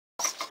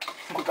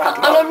Bad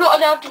And luck. I'm not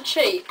allowed to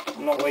cheat.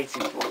 I'm not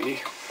waiting for you.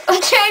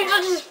 James,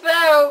 I just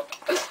fell.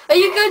 Are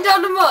you going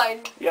down the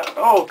mine? Yeah.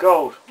 Oh,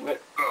 gold.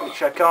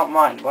 Which I can't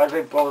mine. Why do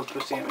they bother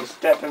putting it in this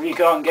depth if you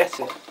can't get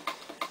it?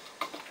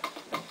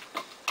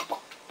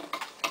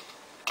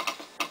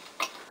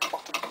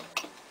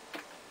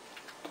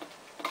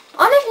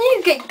 I never knew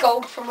you get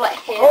gold from like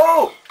here.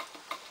 Oh!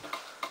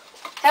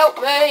 Help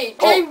me.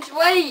 Oh. James,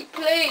 wait,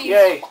 please.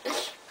 Yay.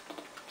 What's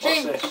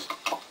James. this?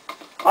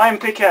 Iron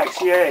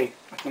pickaxe, yay.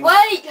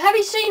 Wait, have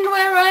you seen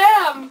where I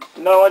am?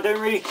 No, I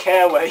don't really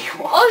care where you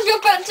are. Oh, it's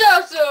your pet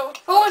turtle.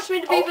 Who wants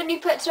me to be the new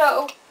pet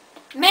turtle?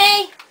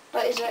 Me.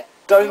 What is it?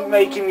 Don't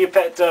make him your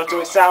pet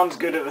turtle, it sounds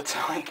good at the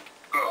time.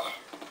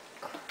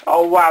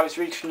 Oh wow, it's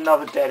reached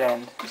another dead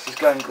end. This is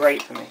going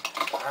great for me.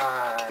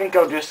 I think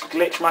I'll just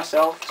glitch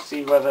myself,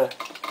 see where the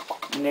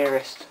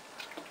nearest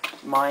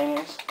mine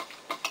is.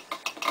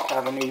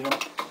 Haven't even.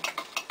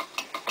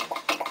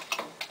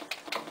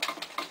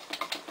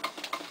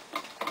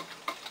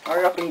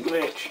 Hurry up and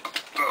glitch.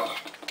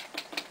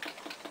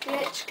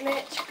 Glitch,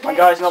 glitch. My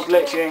guy's not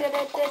glitching.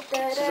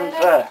 This isn't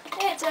fair.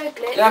 It's a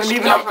glitch. They haven't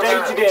even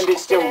updated it and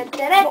it's still not.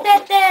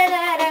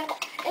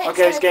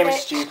 Okay, this game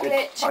is stupid.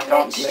 I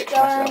can't glitch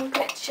myself.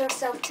 Glitch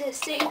yourself to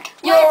see.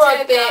 You're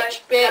a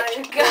bitch,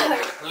 bitch.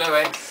 Go.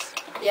 Lewis.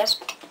 Yes.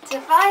 To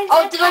find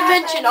Oh, did I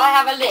mention I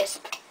have a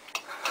lisp?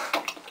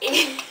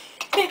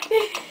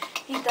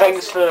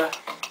 Thanks for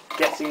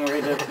getting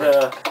rid of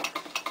the...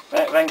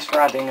 Thanks for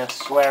adding a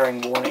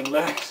swearing warning,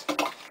 Lewis.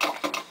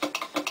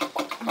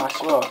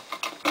 Nice work.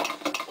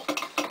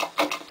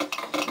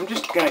 I'm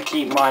just gonna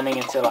keep mining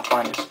until I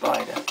find a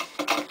spider.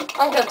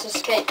 I'm going to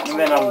escape. And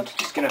then I'm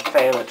just gonna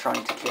fail at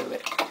trying to kill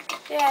it.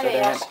 Yeah, So I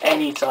don't have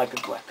any type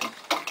of weapon.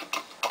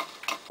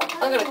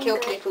 I'm going to kill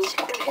people.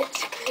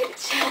 Glitch,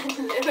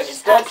 glitch. Lewis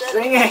Stop has a-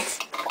 singing!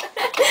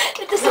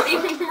 It doesn't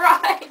even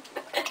rhyme.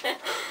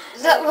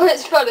 Is that why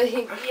it's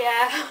funny?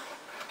 Yeah.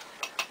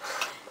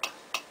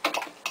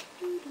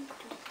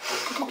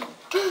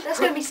 That's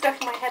going to be stuck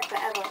in my head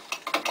forever. I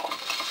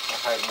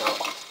hope not.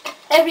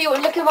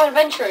 Everyone, look at my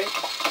inventory.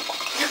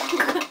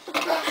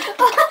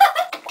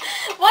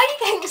 Why are you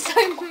getting so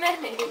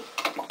many?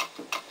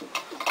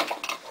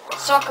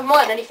 So I can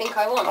mine anything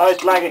I want. Oh,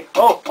 it's lagging.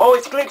 Oh,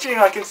 it's glitching.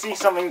 I can see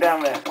something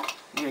down there.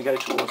 I'm gonna go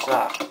towards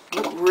that.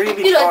 Look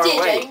really Good far idea,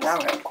 away. James.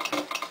 Damn it.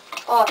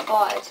 Oh, I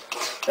fired.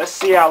 Let's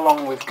see how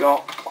long we've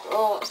got.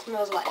 Oh, it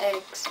smells like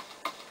eggs.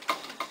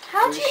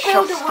 How do you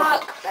Shut build a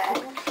up.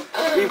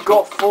 workbench? We've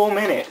got 4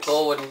 minutes.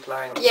 4 wooden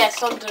planks.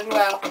 Yes, I'm doing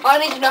well. I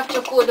need enough to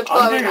afford a bow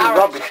I'm and doing arrows.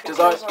 rubbish because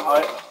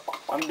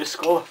I'm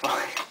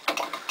disqualified.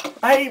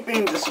 I hate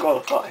being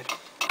disqualified.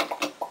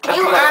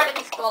 You I are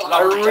disqualified.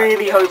 I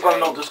really hope I'm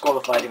not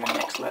disqualified in the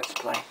next Let's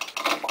Play.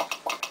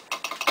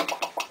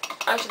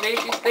 Actually,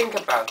 if you think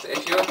about it,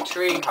 if you're a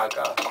tree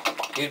hugger,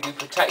 you'd be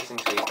protecting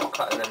trees, not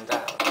cutting them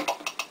down.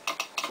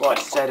 That's what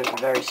I said at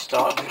the very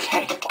start of the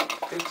game.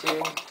 Did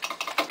you?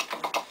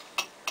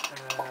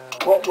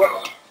 What?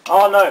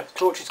 Oh no,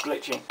 torch is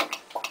glitching.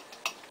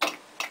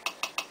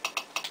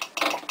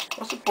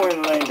 What's the point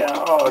of laying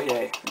down? Oh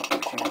yay, not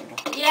glitching anymore.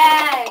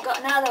 Yeah, got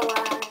another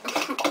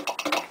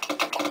one.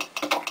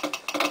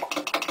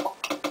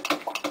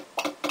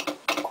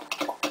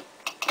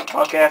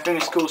 Okay, I think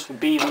this calls for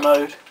beaver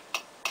mode.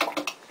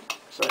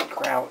 So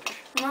crouch.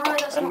 No,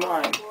 that's And not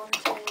what mine.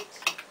 I wanted.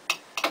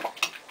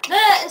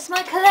 There, it's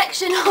my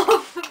collection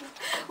of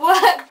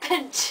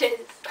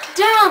workbenches.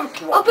 Damn!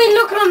 I've been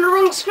looking on the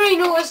wrong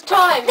screen all this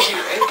time.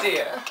 You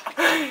idiot.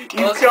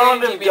 You What can't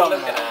screen have you been done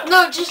looking that. at?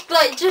 No, just for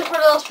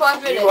the last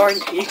 5 minutes. You are an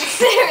idiot.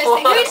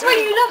 Seriously, which one are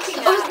you looking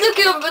I was at?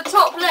 looking on the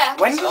top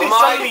left. When did On it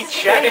my suddenly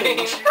screen.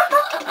 change?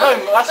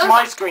 No, that's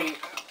my screen.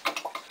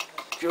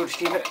 George,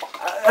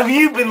 have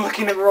you been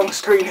looking at the wrong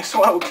screen as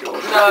well,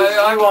 George?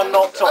 No, you are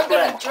not top I'm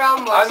going left. to drown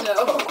I'm myself.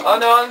 top. Oh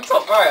no, I'm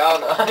top right,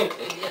 aren't I?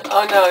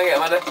 Oh no, I get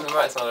my left and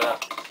right side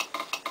up.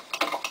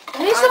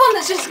 Who's the one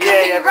that's just Yeah,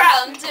 going yeah,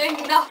 around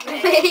doing nothing?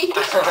 Me.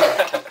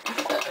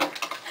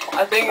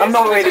 I think I'm it's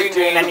not really between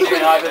doing you and anything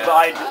me either, now. but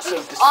I sort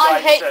of I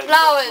describe hate so it looks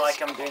flowers.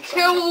 like I'm doing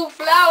something. Kill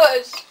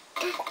flowers.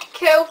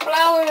 Kill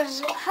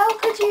flowers. How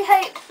could you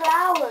hate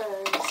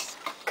flowers?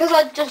 Because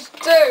I just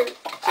do.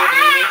 So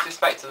you need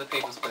respect to the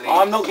people's beliefs.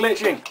 I'm not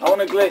glitching. I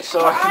want to glitch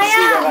so I can I see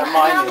where am, that and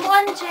mine I'm is.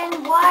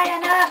 wondering why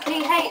on earth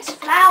he hates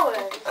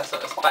flowers. That's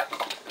not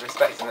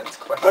respecting its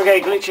question. Okay,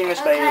 glitching this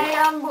baby. Okay,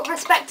 I'm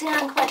respecting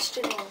and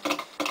questioning.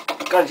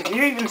 Guys, have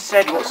you even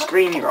said what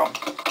screen you're on?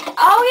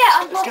 Oh yeah,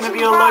 I'm There's bottom going to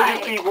be a load right.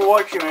 of people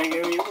watching and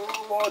going,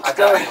 what's I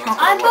don't going know. on?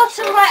 I'm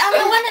bottom right. I'm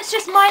the one that's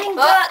just mining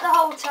dirt the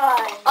whole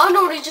time. I'm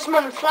already just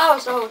running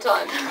flowers the whole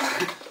time.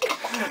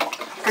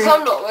 Because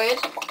I'm not weird.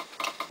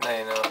 No,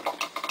 you're not.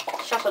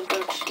 Shut up,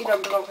 Dutch. You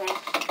don't belong here.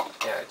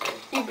 Yeah, I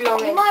do. You belong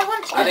You in. might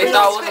want to At put least the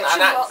that wasn't an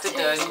description boxes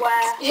accident.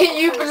 where...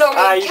 You belong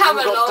in You've got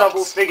Camelot.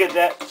 double figure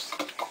depths.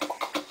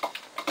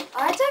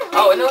 I don't really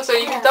Oh, and also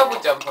you care. can double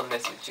jump on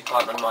this, which you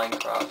can't on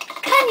Minecraft.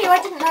 Can you?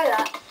 I didn't know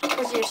that.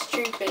 Because you're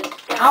stupid.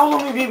 How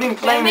long have you been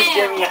playing this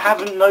game and you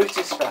haven't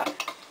noticed that?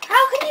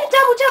 How can you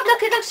double jump?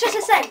 Look, it looks just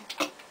the same.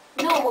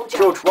 Normal jump.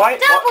 George White.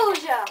 Double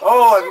jump.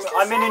 Oh, It's just the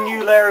I'm in a same.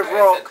 new layer of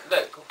rock.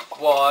 Look,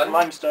 1,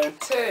 Limestone.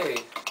 2.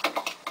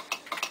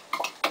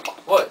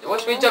 What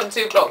should we jump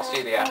 2 blocks,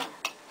 Julia?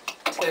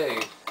 2,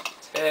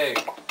 2,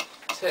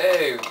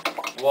 2,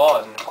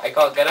 1. I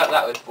can't get up,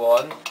 that was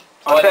 1.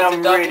 I bet it's a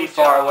I'm double really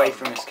far jump. away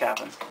from this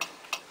cavern.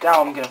 Now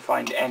I'm going to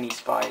find any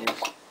spiders,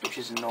 which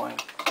is annoying.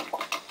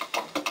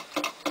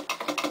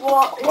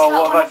 What? Is Well,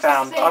 that what one have I of the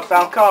found? I things?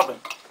 found carbon.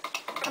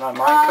 Can I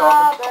mine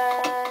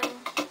carbon?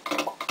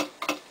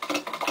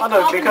 I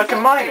don't think I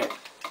can mine it. Use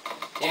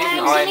James, an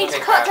you iron need to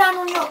cut pickaxe. down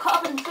on your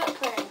carbon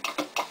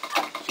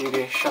footprint.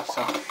 Julia, shut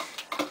up.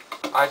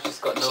 I've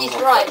just got normal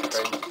She's right.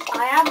 footprint.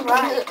 I am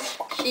right.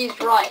 She's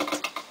right.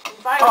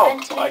 Oh,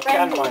 Environmentally I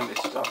can friendly. mine this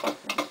stuff, I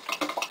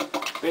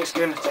think. But it's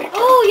going to take...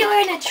 Oh, you're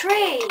in a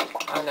tree.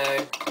 I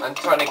know. I'm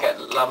trying to get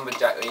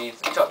lumberjack. We need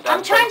to chop down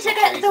I'm trying to 20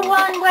 get trees the and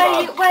one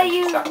where plant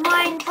you 20 saplings.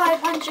 mine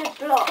 500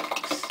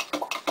 blocks.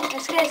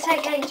 It's going to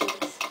take ages.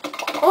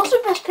 What's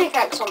the best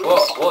pickaxe on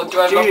this? What do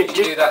I Julia, want to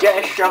do just that?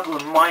 get a shovel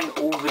and mine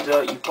all the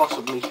dirt you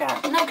possibly can.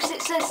 No, because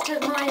it says to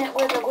mine it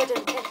with a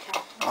wooden pickaxe.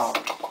 Oh.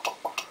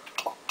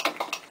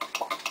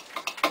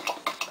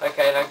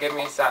 Okay, now give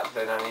me a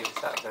sapling. I need a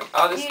sapling.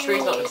 Oh, this You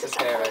tree's not need a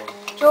disappearing.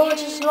 sapling. George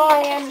is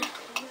lying.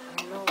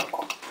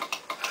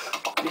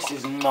 This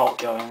is not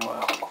going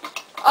well.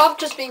 I've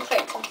just been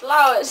collecting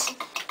flowers.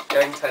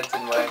 Going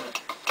Tenton way.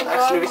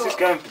 Actually, this is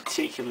going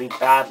particularly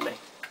badly.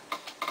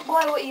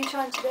 Why? What are you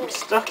trying to do? I'm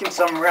stuck in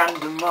some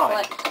random mine.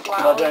 Like And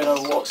flowers. I don't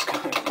know what's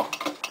going on.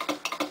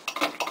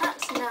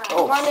 That's nice.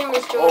 Oh, My name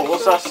is George. oh,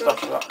 what's that George,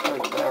 stuff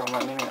over there on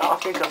my mini? I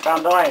think I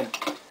found iron.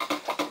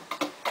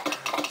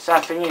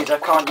 Sad thing is, I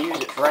can't use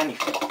it for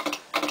anything.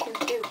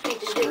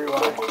 Screw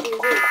iron.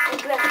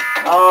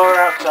 Oh, we're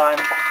out of time.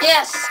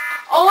 Yes.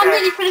 Oh, I Okay.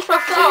 nearly finished my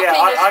So flower yeah,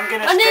 penis. I'm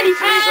gonna I nearly skate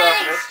to the finished.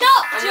 surface.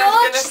 Stop, I'm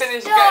George! just gonna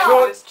finish Stop! getting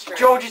all this George, tree.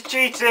 George is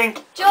cheating.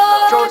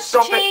 George,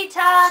 stop it.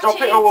 cheater, Stop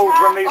cheater. it or we'll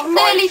remove I've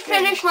nearly 5 skins.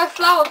 finished my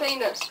flower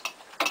penis.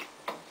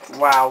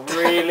 Wow,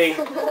 really?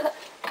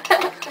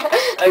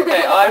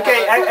 Okay, I'm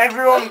Okay,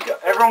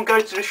 everyone go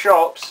to the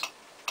shops.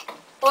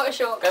 What a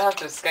shock. gonna have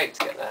to escape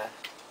to get there.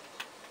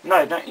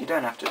 No, you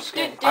don't have to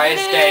escape. I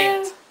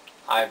escaped.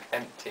 I'm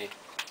empty.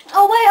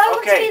 Oh wait, I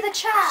want to Okay, be the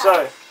chat.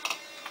 So,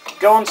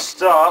 go on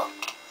start.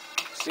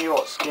 See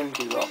what skins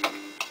you got.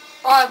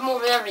 I have more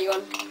than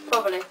everyone,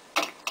 probably. Wait,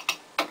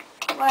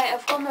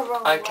 I've gone the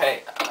wrong way.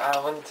 Okay,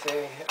 1,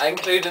 2.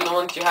 Including the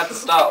ones you had to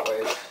start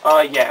with.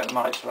 Yeah,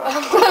 might as well.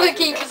 I'm gonna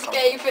keep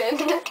escaping.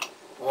 1.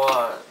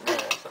 No,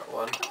 it's not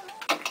 1.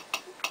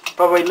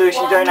 By the way, Lewis,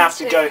 you 1, don't have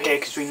to 2, go here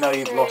because we know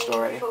you've 3, lost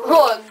already. 4,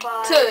 1,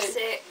 5, 2,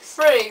 6,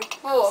 3,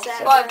 4,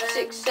 7, 5,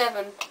 6,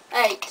 7,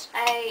 8,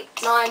 8.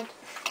 9.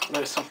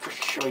 Lewis, I'm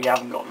pretty sure you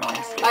haven't got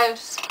 9 skins. I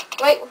have.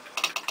 Wait.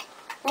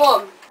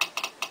 1,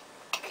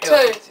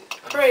 2,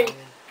 3.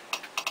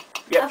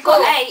 Yep. I've got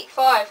 4, 8.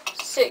 5,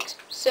 6,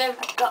 7,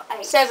 I've got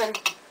 8. 7,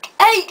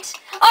 8.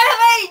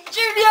 I have 8,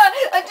 Julia.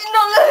 I did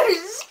not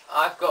lose.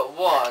 I've got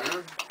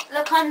 1,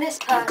 Look, I'm this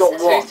person. You've got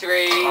 2, one.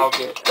 3. I'll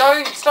get.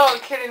 Don't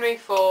start killing me.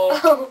 4,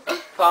 Oh.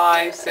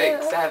 5,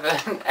 6,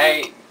 7,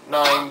 8,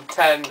 9,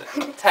 10. 10.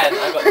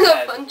 I got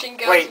 10. Punching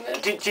girls.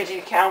 Wait, did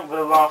you count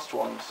the last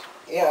ones?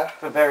 Yeah.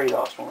 The very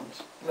last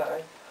ones? No.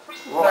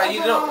 What? No,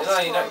 you don't. No,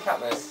 you don't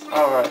count this.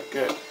 Alright,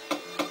 good.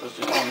 I was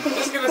just I'm on.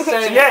 just gonna So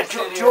say. yeah,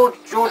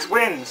 George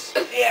wins.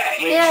 Yeah.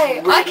 Which Yay!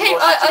 really I came.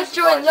 was I too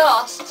joined surprising.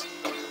 last.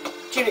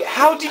 Julie,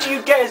 how did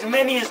you get as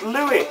many as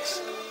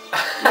Lewis?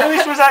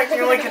 Lewis was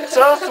acting like a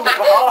turtle for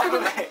half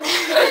of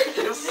it.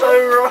 You're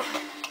so wrong.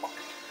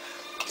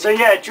 So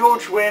yeah,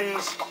 George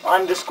wins.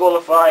 I'm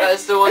disqualified.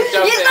 That's the one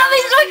jumping. Yes, that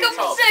means like I'm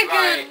top second.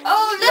 right.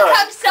 Oh, look, No.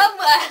 I'm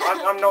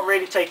somewhere. I'm not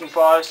really taking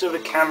part. I was still the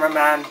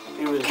cameraman.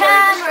 He was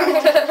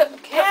Camera.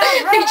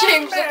 Big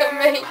James, look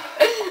at me.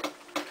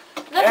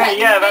 Look at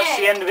Yeah, me. that's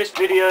the end of this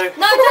video.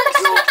 No, don't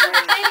George stop the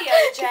wins. video,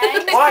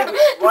 James. Why?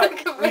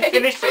 Look at We me.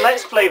 finished the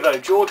Let's Play though.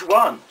 George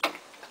won.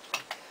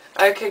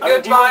 Okay, Do you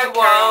want goodbye, to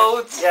carry on?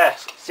 world.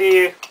 Yes. See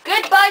you.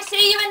 Goodbye,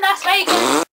 see you in Las Vegas.